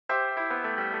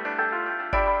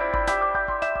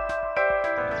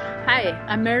Hi,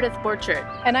 I'm Meredith Borchert.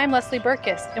 And I'm Leslie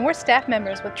Burkis, and we're staff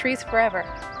members with Trees Forever,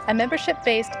 a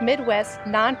membership-based Midwest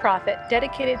nonprofit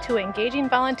dedicated to engaging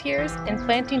volunteers in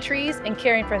planting trees and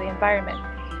caring for the environment.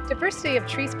 Diversity of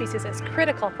tree species is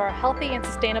critical for a healthy and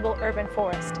sustainable urban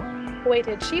forest. A way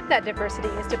to achieve that diversity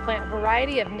is to plant a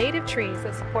variety of native trees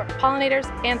that support pollinators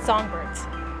and songbirds.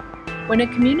 When a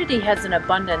community has an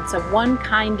abundance of one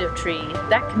kind of tree,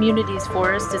 that community's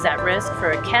forest is at risk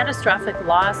for a catastrophic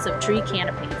loss of tree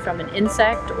canopy from an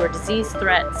insect or disease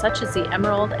threat such as the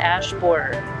emerald ash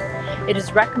borer. It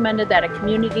is recommended that a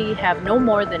community have no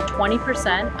more than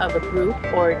 20% of a group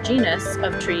or genus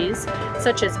of trees,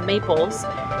 such as maples,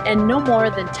 and no more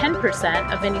than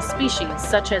 10% of any species,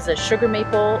 such as a sugar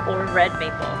maple or red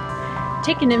maple.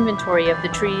 Take an inventory of the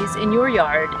trees in your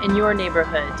yard and your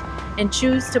neighborhood, and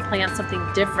choose to plant something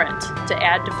different to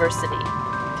add diversity.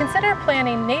 Consider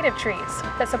planting native trees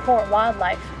that support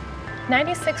wildlife.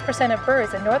 96% of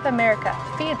birds in North America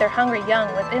feed their hungry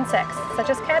young with insects, such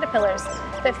as caterpillars,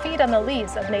 that feed on the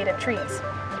leaves of native trees.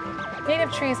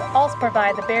 Native trees also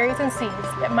provide the berries and seeds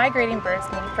that migrating birds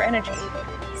need for energy.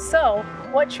 So,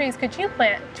 what trees could you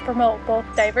plant to promote both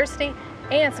diversity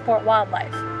and support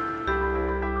wildlife?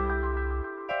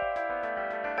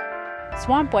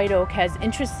 Swamp white oak has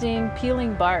interesting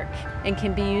peeling bark and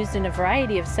can be used in a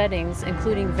variety of settings,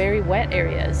 including very wet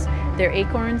areas. Their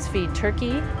acorns feed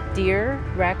turkey, deer,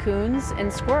 raccoons,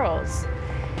 and squirrels.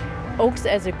 Oaks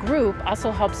as a group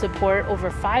also help support over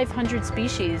 500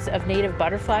 species of native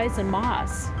butterflies and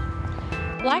moths.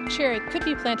 Black cherry could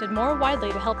be planted more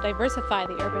widely to help diversify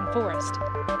the urban forest,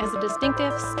 as a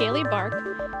distinctive scaly bark,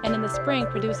 and in the spring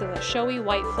produces a showy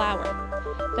white flower.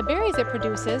 The berries it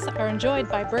produces are enjoyed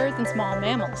by birds and small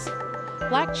mammals.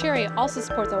 Black cherry also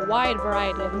supports a wide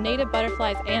variety of native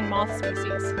butterflies and moth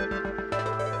species.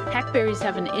 Hackberries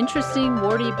have an interesting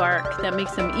warty bark that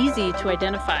makes them easy to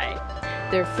identify.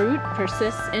 Their fruit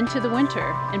persists into the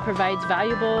winter and provides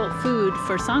valuable food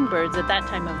for songbirds at that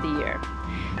time of the year.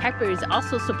 Hackberries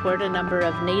also support a number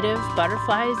of native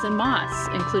butterflies and moths,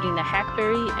 including the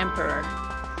Hackberry Emperor.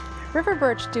 River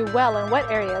birch do well in wet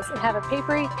areas and have a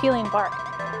papery, peeling bark.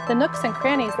 The nooks and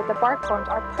crannies that the bark forms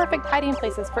are perfect hiding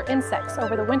places for insects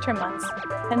over the winter months,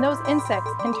 and those insects,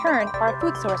 in turn, are a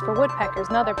food source for woodpeckers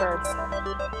and other birds.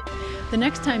 The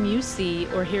next time you see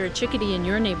or hear a chickadee in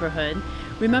your neighborhood,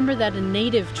 remember that a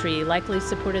native tree likely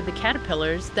supported the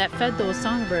caterpillars that fed those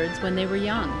songbirds when they were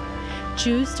young.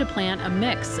 Choose to plant a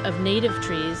mix of native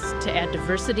trees to add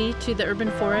diversity to the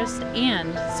urban forest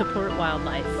and support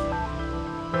wildlife.